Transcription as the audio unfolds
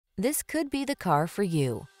This could be the car for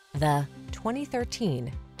you. The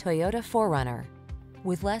 2013 Toyota 4Runner.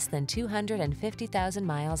 With less than 250,000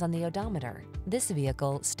 miles on the odometer, this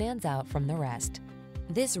vehicle stands out from the rest.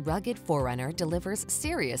 This rugged 4Runner delivers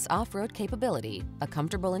serious off-road capability, a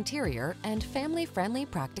comfortable interior, and family-friendly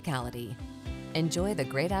practicality. Enjoy the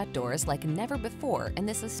great outdoors like never before in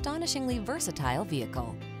this astonishingly versatile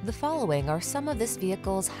vehicle. The following are some of this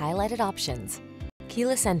vehicle's highlighted options: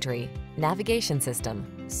 keyless entry, navigation system,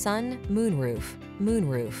 sun,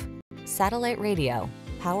 moonroof, satellite radio,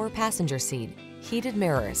 power passenger seat, heated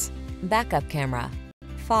mirrors, backup camera,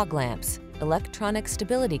 fog lamps, electronic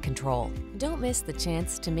stability control. Don't miss the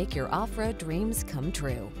chance to make your off-road dreams come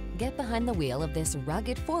true. Get behind the wheel of this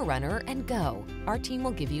rugged 4Runner and go. Our team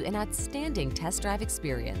will give you an outstanding test drive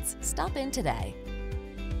experience. Stop in today.